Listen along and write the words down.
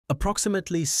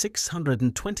Approximately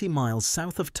 620 miles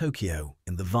south of Tokyo,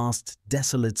 in the vast,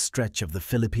 desolate stretch of the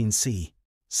Philippine Sea,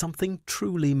 something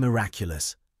truly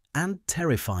miraculous and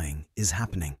terrifying is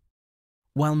happening.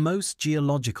 While most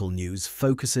geological news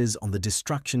focuses on the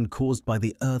destruction caused by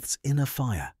the Earth's inner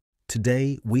fire,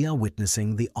 today we are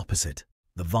witnessing the opposite,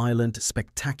 the violent,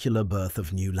 spectacular birth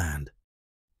of new land.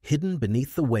 Hidden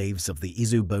beneath the waves of the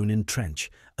Izu-Bonin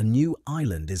Trench, a new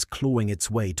island is clawing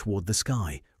its way toward the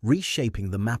sky,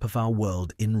 reshaping the map of our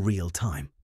world in real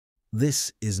time.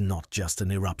 This is not just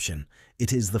an eruption,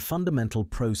 it is the fundamental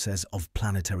process of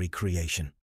planetary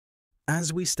creation.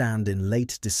 As we stand in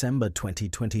late December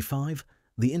 2025,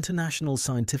 the international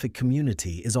scientific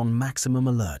community is on maximum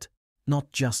alert,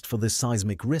 not just for the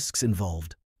seismic risks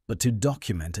involved, but to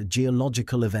document a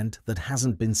geological event that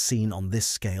hasn't been seen on this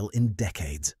scale in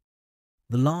decades.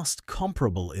 The last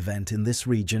comparable event in this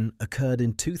region occurred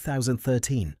in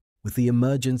 2013 with the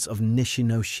emergence of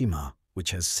Nishinoshima,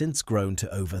 which has since grown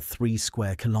to over 3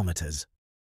 square kilometers.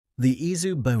 The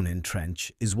Izu-Bonin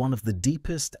Trench is one of the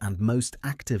deepest and most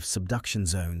active subduction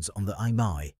zones on the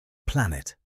Imai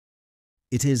planet.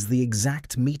 It is the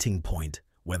exact meeting point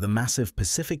where the massive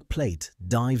Pacific Plate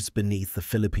dives beneath the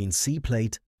Philippine Sea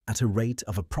Plate at a rate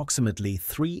of approximately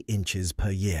 3 inches per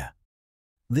year.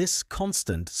 This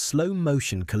constant,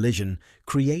 slow-motion collision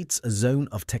creates a zone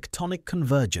of tectonic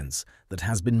convergence that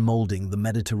has been molding the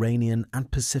Mediterranean and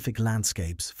Pacific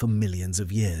landscapes for millions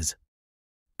of years.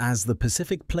 As the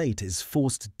Pacific Plate is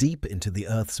forced deep into the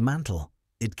Earth's mantle,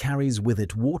 it carries with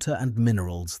it water and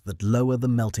minerals that lower the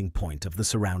melting point of the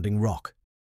surrounding rock.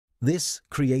 This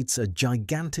creates a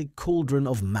gigantic cauldron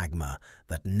of magma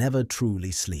that never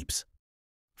truly sleeps.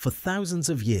 For thousands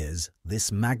of years,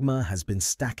 this magma has been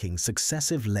stacking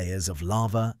successive layers of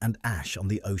lava and ash on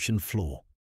the ocean floor.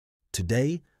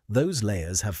 Today, those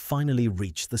layers have finally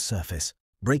reached the surface,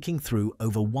 breaking through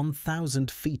over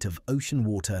 1,000 feet of ocean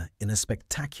water in a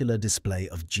spectacular display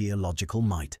of geological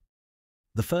might.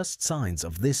 The first signs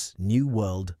of this new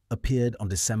world appeared on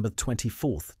December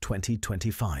 24,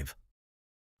 2025.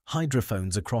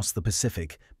 Hydrophones across the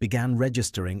Pacific began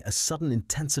registering a sudden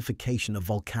intensification of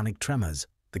volcanic tremors,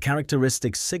 the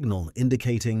characteristic signal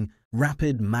indicating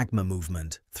rapid magma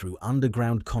movement through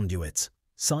underground conduits.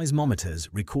 Seismometers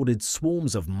recorded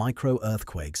swarms of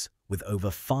micro-earthquakes with over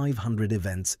 500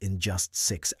 events in just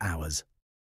 6 hours.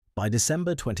 By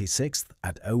December 26th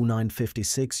at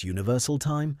 0956 Universal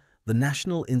Time, the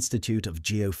National Institute of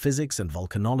Geophysics and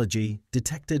Volcanology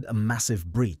detected a massive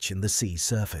breach in the sea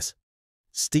surface.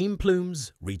 Steam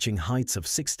plumes, reaching heights of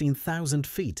 16,000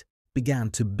 feet, began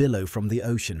to billow from the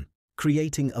ocean,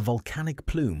 creating a volcanic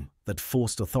plume that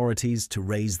forced authorities to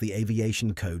raise the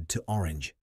aviation code to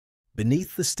orange.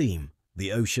 Beneath the steam,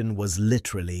 the ocean was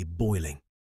literally boiling.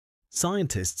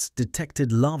 Scientists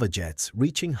detected lava jets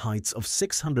reaching heights of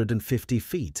 650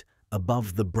 feet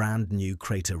above the brand-new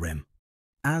crater rim.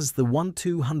 As the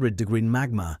 200-degree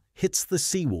magma hits the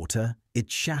seawater, it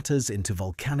shatters into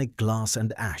volcanic glass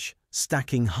and ash,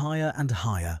 stacking higher and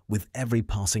higher with every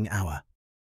passing hour.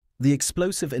 The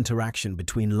explosive interaction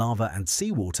between lava and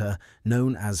seawater,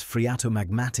 known as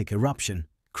phreatomagmatic eruption,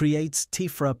 creates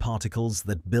tephra particles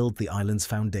that build the island's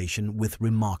foundation with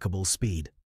remarkable speed.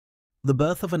 The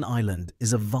birth of an island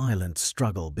is a violent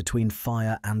struggle between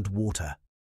fire and water.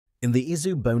 In the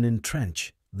Izu-Bonin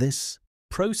Trench, this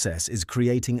process is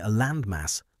creating a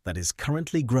landmass that is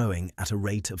currently growing at a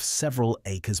rate of several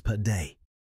acres per day.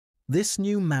 This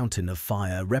new mountain of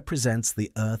fire represents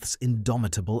the Earth's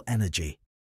indomitable energy.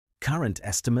 Current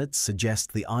estimates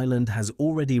suggest the island has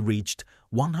already reached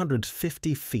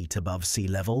 150 feet above sea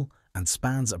level and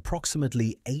spans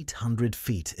approximately 800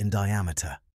 feet in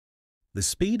diameter. The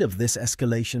speed of this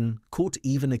escalation caught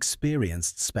even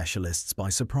experienced specialists by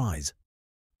surprise.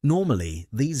 Normally,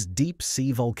 these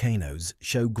deep-sea volcanoes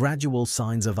show gradual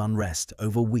signs of unrest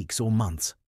over weeks or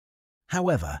months.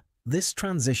 However, this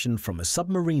transition from a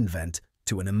submarine vent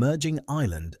to an emerging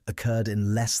island occurred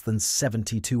in less than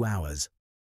 72 hours.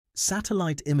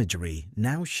 Satellite imagery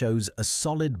now shows a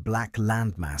solid black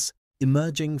landmass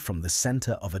emerging from the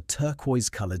center of a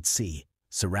turquoise-colored sea,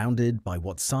 surrounded by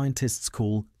what scientists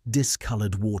call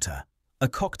discolored water, a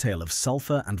cocktail of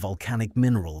sulfur and volcanic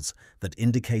minerals that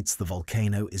indicates the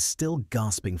volcano is still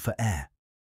gasping for air.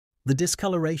 The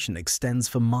discoloration extends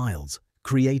for miles,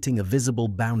 creating a visible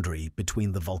boundary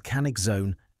between the volcanic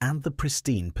zone and the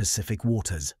pristine Pacific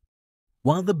waters.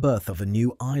 While the birth of a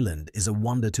new island is a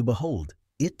wonder to behold,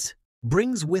 it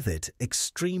brings with it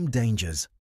extreme dangers.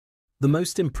 The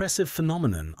most impressive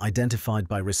phenomenon identified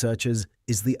by researchers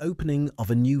is the opening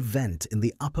of a new vent in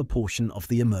the upper portion of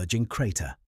the emerging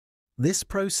crater. This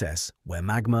process, where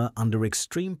magma under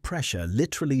extreme pressure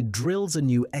literally drills a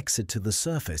new exit to the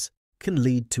surface, can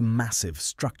lead to massive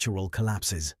structural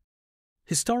collapses.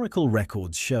 Historical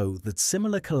records show that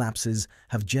similar collapses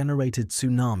have generated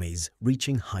tsunamis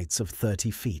reaching heights of 30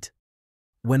 feet.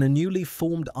 When a newly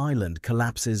formed island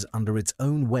collapses under its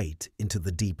own weight into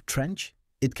the deep trench,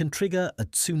 it can trigger a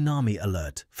tsunami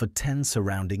alert for 10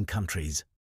 surrounding countries.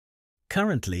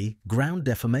 Currently, ground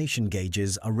deformation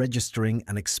gauges are registering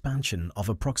an expansion of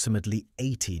approximately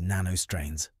 80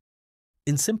 nanostrains.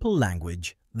 In simple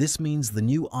language, this means the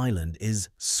new island is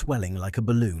swelling like a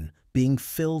balloon, being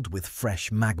filled with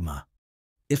fresh magma.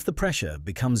 If the pressure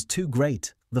becomes too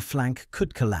great, the flank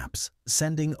could collapse,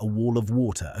 sending a wall of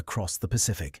water across the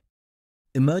Pacific.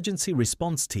 Emergency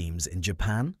response teams in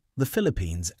Japan, the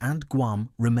Philippines, and Guam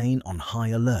remain on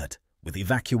high alert, with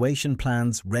evacuation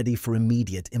plans ready for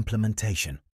immediate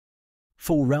implementation.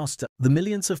 For Roust, the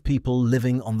millions of people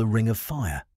living on the Ring of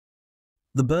Fire.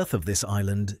 The birth of this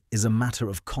island is a matter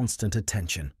of constant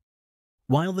attention.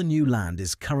 While the new land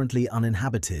is currently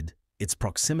uninhabited, its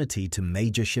proximity to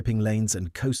major shipping lanes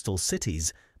and coastal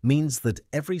cities means that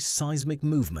every seismic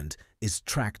movement is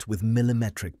tracked with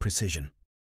millimetric precision.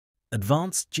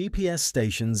 Advanced GPS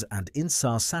stations and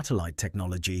INSAR satellite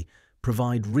technology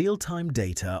provide real-time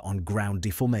data on ground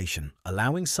deformation,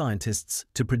 allowing scientists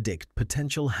to predict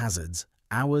potential hazards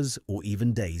hours or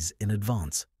even days in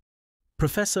advance.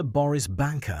 Professor Boris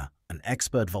Banka, an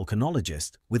expert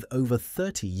volcanologist with over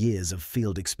 30 years of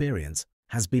field experience,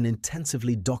 has been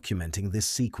intensively documenting this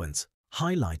sequence,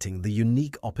 highlighting the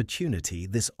unique opportunity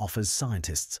this offers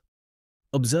scientists.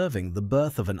 Observing the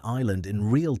birth of an island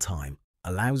in real time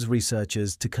allows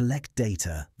researchers to collect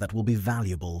data that will be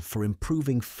valuable for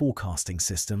improving forecasting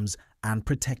systems and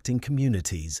protecting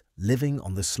communities living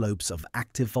on the slopes of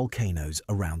active volcanoes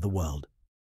around the world.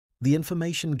 The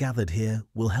information gathered here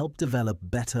will help develop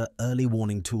better early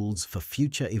warning tools for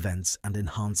future events and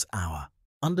enhance our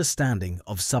understanding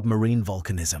of submarine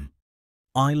volcanism.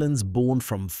 Islands born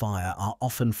from fire are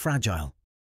often fragile.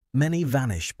 Many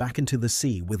vanish back into the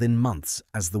sea within months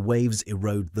as the waves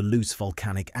erode the loose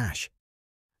volcanic ash.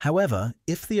 However,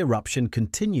 if the eruption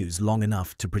continues long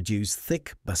enough to produce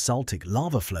thick basaltic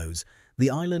lava flows, the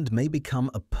island may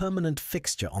become a permanent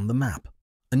fixture on the map,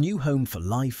 a new home for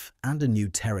life and a new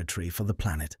territory for the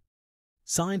planet.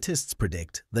 Scientists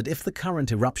predict that if the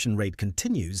current eruption rate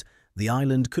continues, the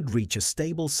island could reach a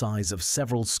stable size of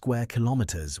several square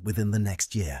kilometers within the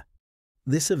next year.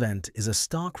 This event is a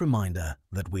stark reminder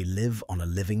that we live on a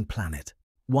living planet,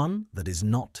 one that is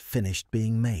not finished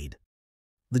being made.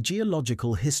 The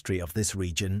geological history of this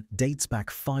region dates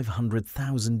back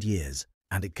 500,000 years,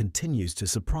 and it continues to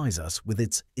surprise us with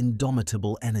its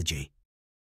indomitable energy.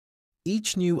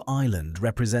 Each new island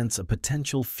represents a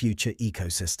potential future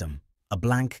ecosystem, a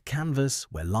blank canvas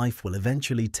where life will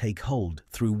eventually take hold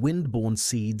through wind-borne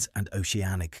seeds and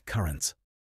oceanic currents.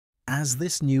 As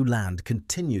this new land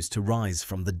continues to rise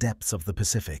from the depths of the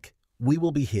Pacific, we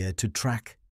will be here to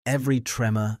track every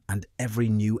tremor and every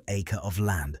new acre of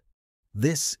land.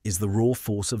 This is the raw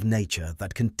force of nature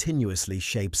that continuously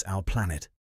shapes our planet.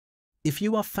 If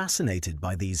you are fascinated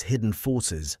by these hidden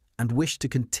forces and wish to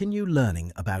continue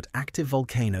learning about active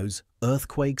volcanoes,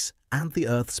 earthquakes, and the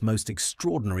Earth's most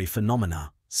extraordinary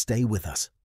phenomena, stay with us.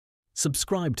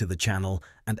 Subscribe to the channel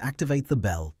and activate the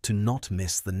bell to not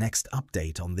miss the next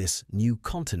update on this new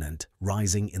continent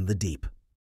rising in the deep.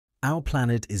 Our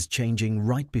planet is changing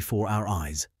right before our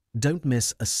eyes. Don't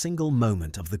miss a single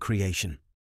moment of the creation.